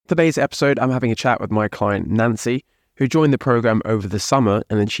Today's episode, I'm having a chat with my client, Nancy, who joined the program over the summer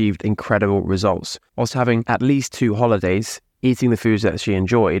and achieved incredible results. Whilst having at least 2 holidays, eating the foods that she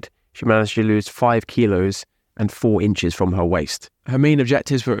enjoyed, she managed to lose 5 kilos and 4 inches from her waist. Her main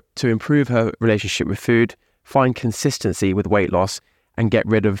objectives were to improve her relationship with food, find consistency with weight loss, and get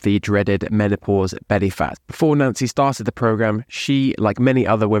rid of the dreaded menopause belly fat. Before Nancy started the program, she, like many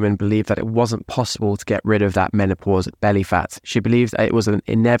other women, believed that it wasn't possible to get rid of that menopause belly fat. She believed that it was an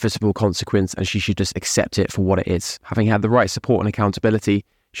inevitable consequence and she should just accept it for what it is. Having had the right support and accountability,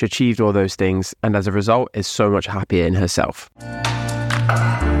 she achieved all those things and as a result is so much happier in herself.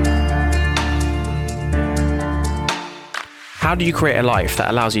 How do you create a life that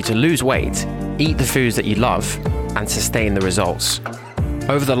allows you to lose weight, eat the foods that you love, and sustain the results?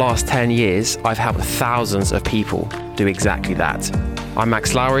 Over the last 10 years, I've helped thousands of people do exactly that. I'm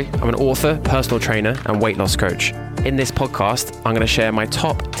Max Lowry. I'm an author, personal trainer, and weight loss coach. In this podcast, I'm going to share my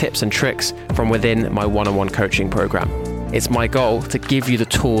top tips and tricks from within my one-on-one coaching program. It's my goal to give you the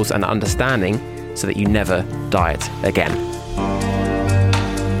tools and understanding so that you never diet again.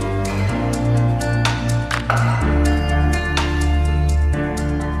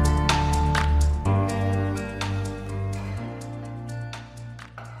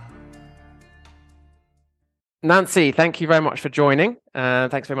 Nancy, thank you very much for joining.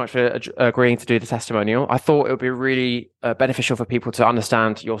 Thanks very much for agreeing to do the testimonial. I thought it would be really beneficial for people to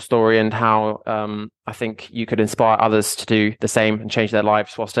understand your story and how I think you could inspire others to do the same and change their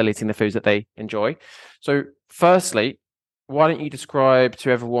lives while still eating the foods that they enjoy. So firstly, why don't you describe to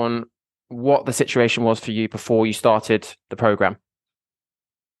everyone what the situation was for you before you started the program?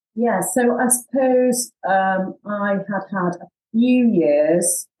 Yeah, so I suppose I had a few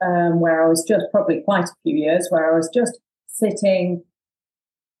years where I was just probably quite a few years where I was just sitting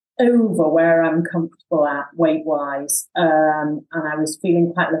over where I'm comfortable at weight wise, and I was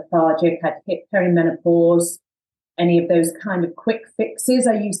feeling quite lethargic. I'd hit perimenopause. Any of those kind of quick fixes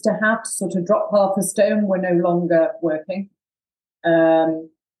I used to have to sort of drop half a stone were no longer working, and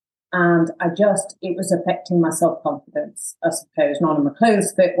it was affecting my self-confidence, I suppose. None of my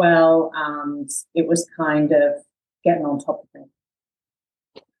clothes fit well, and it was kind of getting on top of me.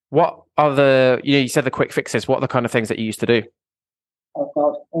 What are you said the quick fixes. What are the kind of things that you used to do? Oh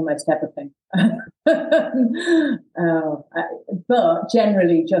God, almost everything. But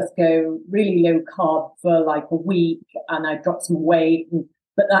generally just go really low carb for like a week and I dropped some weight,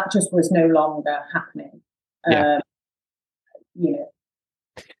 but that just was no longer happening.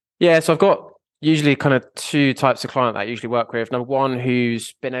 Yeah, so I've got usually kind of 2 types of client that I usually work with. Number one,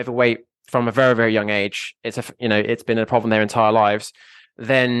 who's been overweight from a very, very young age. It's been a problem their entire lives.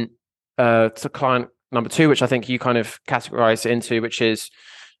 Then to client number 2, which I think you kind of categorize into, which is,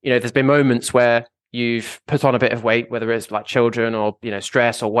 there's been moments where you've put on a bit of weight, whether it's like children or,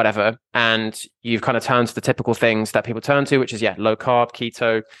 stress or whatever, and you've kind of turned to the typical things that people turn to, which is, low carb,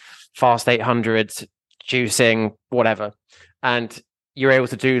 keto, fast 800, juicing, whatever. And you're able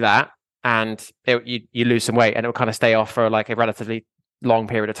to do that and you lose some weight and it will kind of stay off for like a relatively long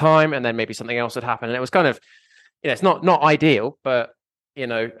period of time, and then maybe something else would happen. And it was kind of, it's not ideal, but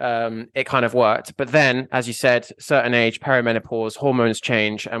it kind of worked. But then, as you said, certain age, perimenopause, hormones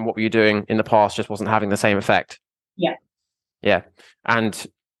change, and what were you doing in the past just wasn't having the same effect. Yeah. And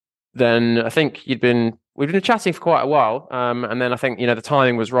then I think we've been chatting for quite a while, and then I think the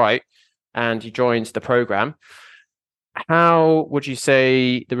timing was right, and you joined the program. How would you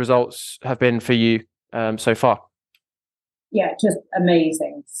say the results have been for you so far? Yeah, just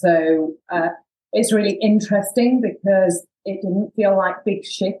amazing. So it's really interesting because it didn't feel like big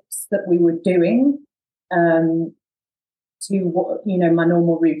shifts that we were doing to my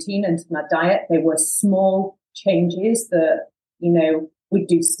normal routine and to my diet. They were small changes that we'd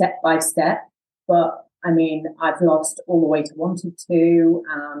do step by step. But I mean, I've lost all the weight I wanted to.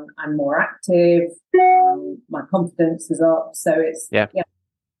 I'm more active. My confidence is up. So it's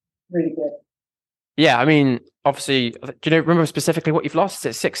really good. Yeah, I mean, obviously, do you remember specifically what you've lost?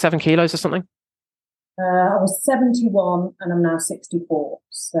 Is it 6-7 kilos or something? I was 71 and I'm now 64.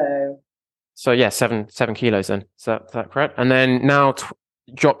 So yeah, 7 kilos then. Is that correct? And then now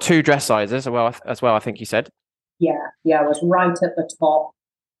dropped 2 dress sizes as well, I think you said. Yeah, I was right at the top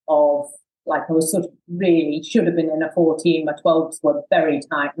of, like, I was sort of really should have been in a 14. My 12s were very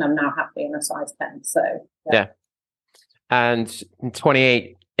tight and I'm now happy in a size 10. So yeah. And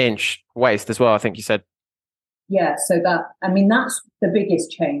 28-inch waist as well, I think you said. Yeah, so that's the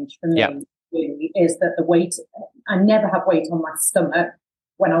biggest change for me, really, is that the weight, I never had weight on my stomach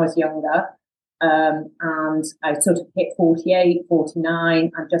when I was younger. And I sort of hit 48,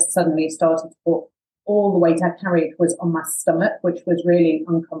 49, and just suddenly started to put all the weight I carried was on my stomach, which was really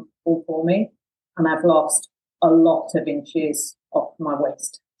uncomfortable for me. And I've lost a lot of inches off my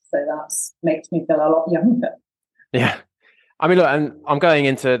waist. So that's makes me feel a lot younger. Yeah. I mean, look, and I'm going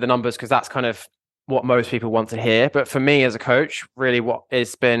into the numbers because that's kind of what most people want to hear. But for me as a coach, really what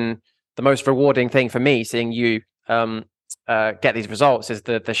has been the most rewarding thing for me seeing you get these results is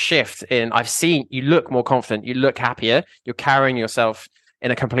the shift in, I've seen you look more confident, you look happier, you're carrying yourself in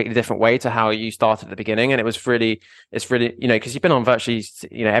a completely different way to how you started at the beginning. And it's really, because you've been on virtually,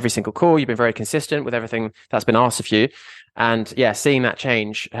 every single call, you've been very consistent with everything that's been asked of you. And yeah, seeing that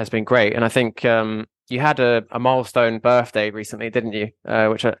change has been great. And I think you had a milestone birthday recently, didn't you?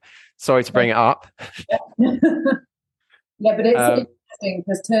 Sorry to bring it up. Yeah, but it's interesting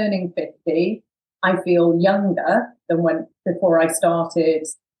because turning 50, I feel younger than before I started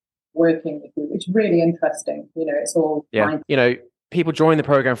working with you. It's really interesting. It's all people join the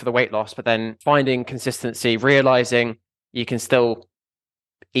program for the weight loss, but then finding consistency, realizing you can still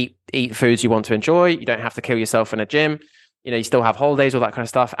eat foods you want to enjoy. You don't have to kill yourself in a gym. You still have holidays, all that kind of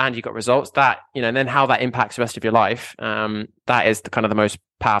stuff, and you got results that, and then how that impacts the rest of your life. That is the kind of the most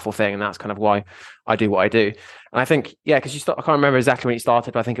powerful thing. And that's kind of why I do what I do. And I think, because I can't remember exactly when you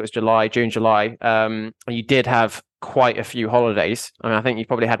started, but I think it was June, July. And you did have quite a few holidays. I mean, I think you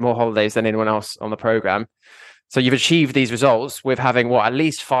probably had more holidays than anyone else on the program. So you've achieved these results with having at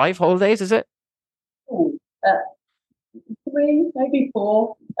least 5 holidays, is it? 3, maybe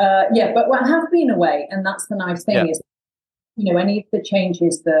 4. But I have been away, and that's the nice thing is, any of the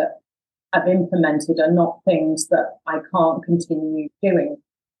changes that I've implemented are not things that I can't continue doing.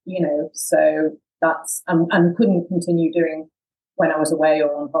 So that's and couldn't continue doing when I was away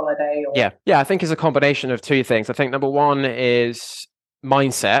or on holiday. I think it's a combination of 2 things. I think number 1 is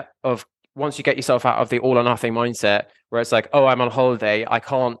mindset of, once you get yourself out of the all or nothing mindset where it's like, oh, I'm on holiday, I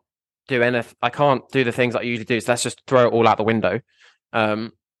can't do anything, I can't do the things I usually do, so let's just throw it all out the window.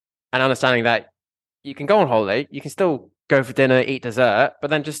 And understanding that you can go on holiday, you can still go for dinner, eat dessert, but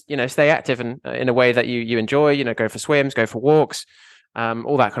then just, stay active and in a way that you enjoy, go for swims, go for walks,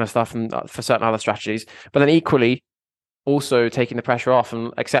 all that kind of stuff, and for certain other strategies. But then equally also taking the pressure off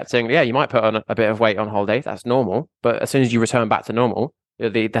and accepting, you might put on a bit of weight on holiday, that's normal, but as soon as you return back to normal,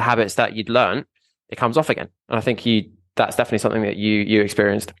 the habits that you'd learned, it comes off again. And I think that's definitely something that you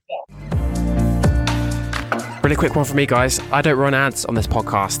experienced. Really quick one from me, guys. I don't run ads on this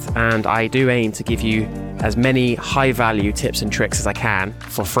podcast, and I do aim to give you as many high value tips and tricks as I can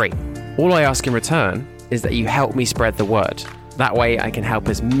for free. All I ask in return is that you help me spread the word. That way I can help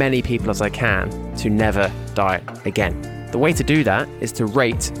as many people as I can to never diet again. The way to do that is to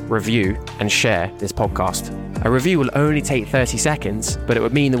rate, review, and share this podcast. A review will only take 30 seconds, but it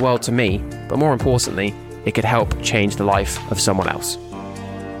would mean the world to me. But more importantly, it could help change the life of someone else.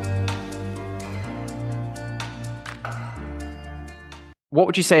 What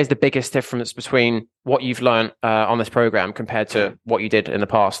would you say is the biggest difference between what you've learned on this program compared to what you did in the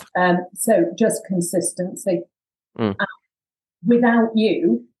past? So just consistency. Without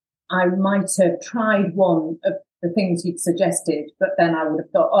you, I might have tried one of the things you'd suggested, but then I would have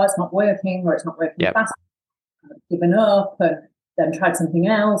thought, oh, it's not working, or it's not working fast. I've given up and then tried something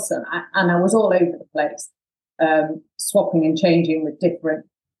else. And I was all over the place, swapping and changing with different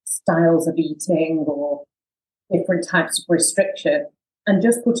styles of eating or different types of restriction, and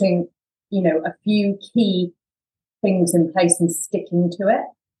just putting, a few key things in place and sticking to it.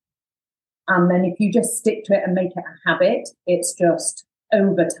 And then if you just stick to it and make it a habit, it's just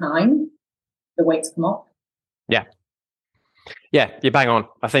over time, the weights come off. Yeah, you're bang on.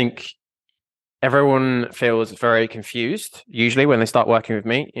 I think everyone feels very confused usually when they start working with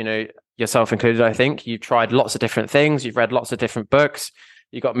me, yourself included. I think you've tried lots of different things. You've read lots of different books.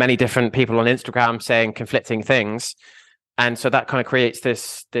 You've got many different people on Instagram saying conflicting things. And so that kind of creates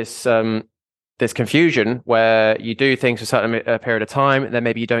this confusion where you do things for a certain period of time, and then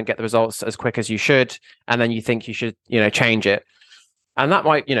maybe you don't get the results as quick as you should. And then you think you should, change it. And that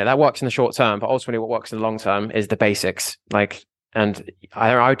might, that works in the short term, but ultimately what works in the long term is the basics. And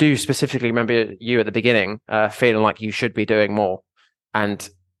I do specifically remember you at the beginning feeling like you should be doing more. And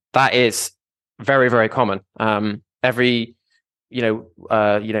that is very, very common. As the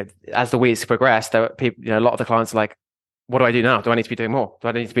weeks progress, there are people, a lot of the clients are like, what do I do now? Do I need to be doing more? Do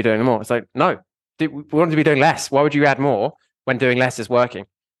I need to be doing more? It's like, no, we want to be doing less. Why would you add more when doing less is working?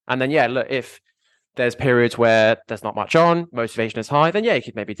 And then, look, if there's periods where there's not much on, motivation is high, then you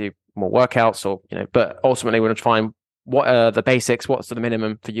could maybe do more workouts or, but ultimately we're going to find what are the basics, what's the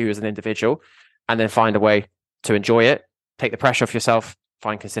minimum for you as an individual, and then find a way to enjoy it, take the pressure off yourself,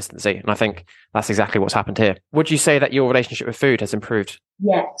 find consistency. And I think that's exactly what's happened here. Would you say that your relationship with food has improved?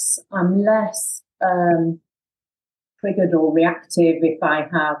 Yes, I'm less triggered or reactive if I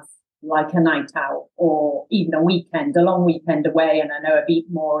have like a night out or even a weekend, a long weekend away, and I know I've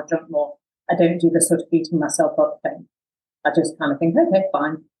eaten more or drunk more. I don't do the sort of beating myself up thing. I just kind of think, okay,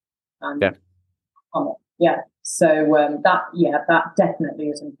 fine. And yeah. So that definitely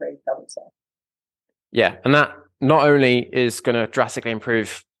has improved, I would say. Yeah. And that not only is going to drastically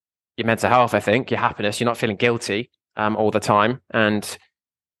improve your mental health, I think, your happiness, you're not feeling guilty all the time, and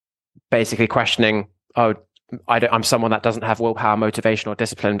basically questioning, I'm someone that doesn't have willpower, motivation, or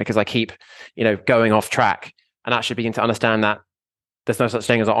discipline because I keep, going off track, and actually begin to understand that there's no such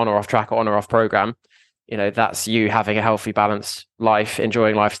thing as an on or off track or on or off program. That's you having a healthy, balanced life,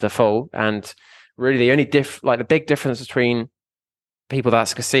 enjoying life to the full. And really the only the big difference between people that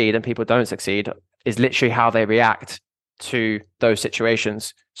succeed and people who don't succeed is literally how they react to those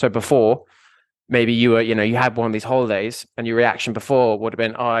situations. So before, maybe you were, you had one of these holidays and your reaction before would have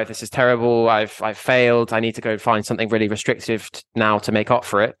been, oh, this is terrible. I've failed. I need to go find something really restrictive now to make up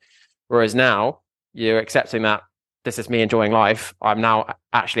for it. Whereas now you're accepting that this is me enjoying life. I'm now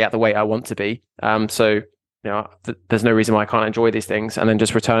actually at the weight I want to be. So, there's no reason why I can't enjoy these things, and then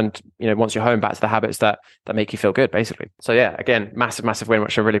just return, once you're home, back to the habits that make you feel good, basically. So yeah, again, massive win,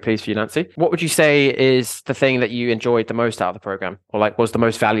 which I'm really pleased for you, Nancy. What would you say is the thing that you enjoyed the most out of the program, or was the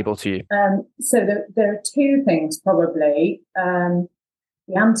most valuable to you? So there are two things probably. The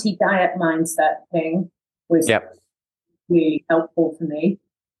anti-diet mindset thing was really helpful for me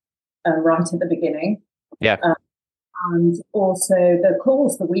right at the beginning. Yeah. And also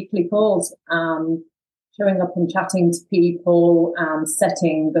the weekly calls, showing up and chatting to people and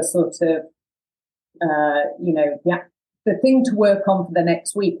setting the sort of, the thing to work on for the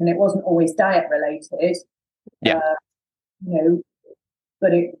next week. And it wasn't always diet related, but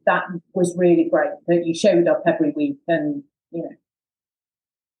that was really great that you showed up every week and,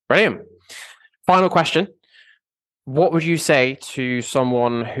 Brilliant. Final question. What would you say to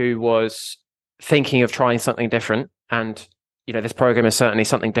someone who was thinking of trying something different, and this program is certainly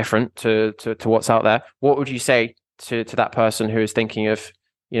something different to what's out there? What would you say to that person who is thinking of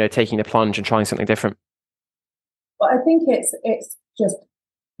taking the plunge and trying something different? Well, I think it's just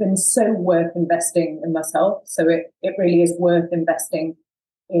been so worth investing in myself. So it really is worth investing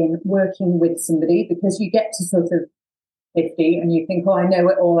in working with somebody, because you get to sort of 50 and you think, oh, I know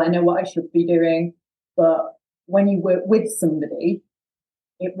it all, I know what I should be doing. But when you work with somebody,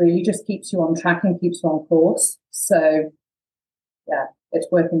 it really just keeps you on track and keeps you on course. So yeah, it's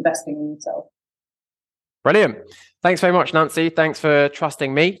worth investing in yourself. Brilliant. Thanks very much, Nancy. Thanks for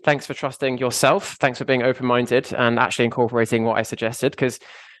trusting me. Thanks for trusting yourself. Thanks for being open-minded and actually incorporating what I suggested. Because,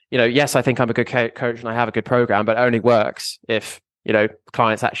 yes, I think I'm a good coach and I have a good program, but it only works if,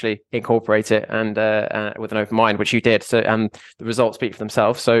 clients actually incorporate it and with an open mind, which you did. So, and the results speak for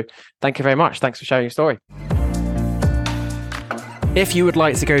themselves. So thank you very much. Thanks for sharing your story. If you would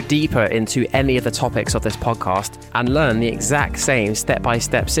like to go deeper into any of the topics of this podcast and learn the exact same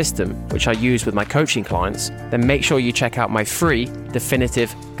step-by-step system which I use with my coaching clients, then make sure you check out my free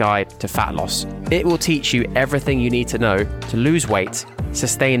definitive guide to fat loss. It will teach you everything you need to know to lose weight,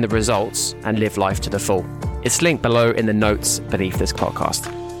 sustain the results, and live life to the full. It's linked below in the notes beneath this podcast.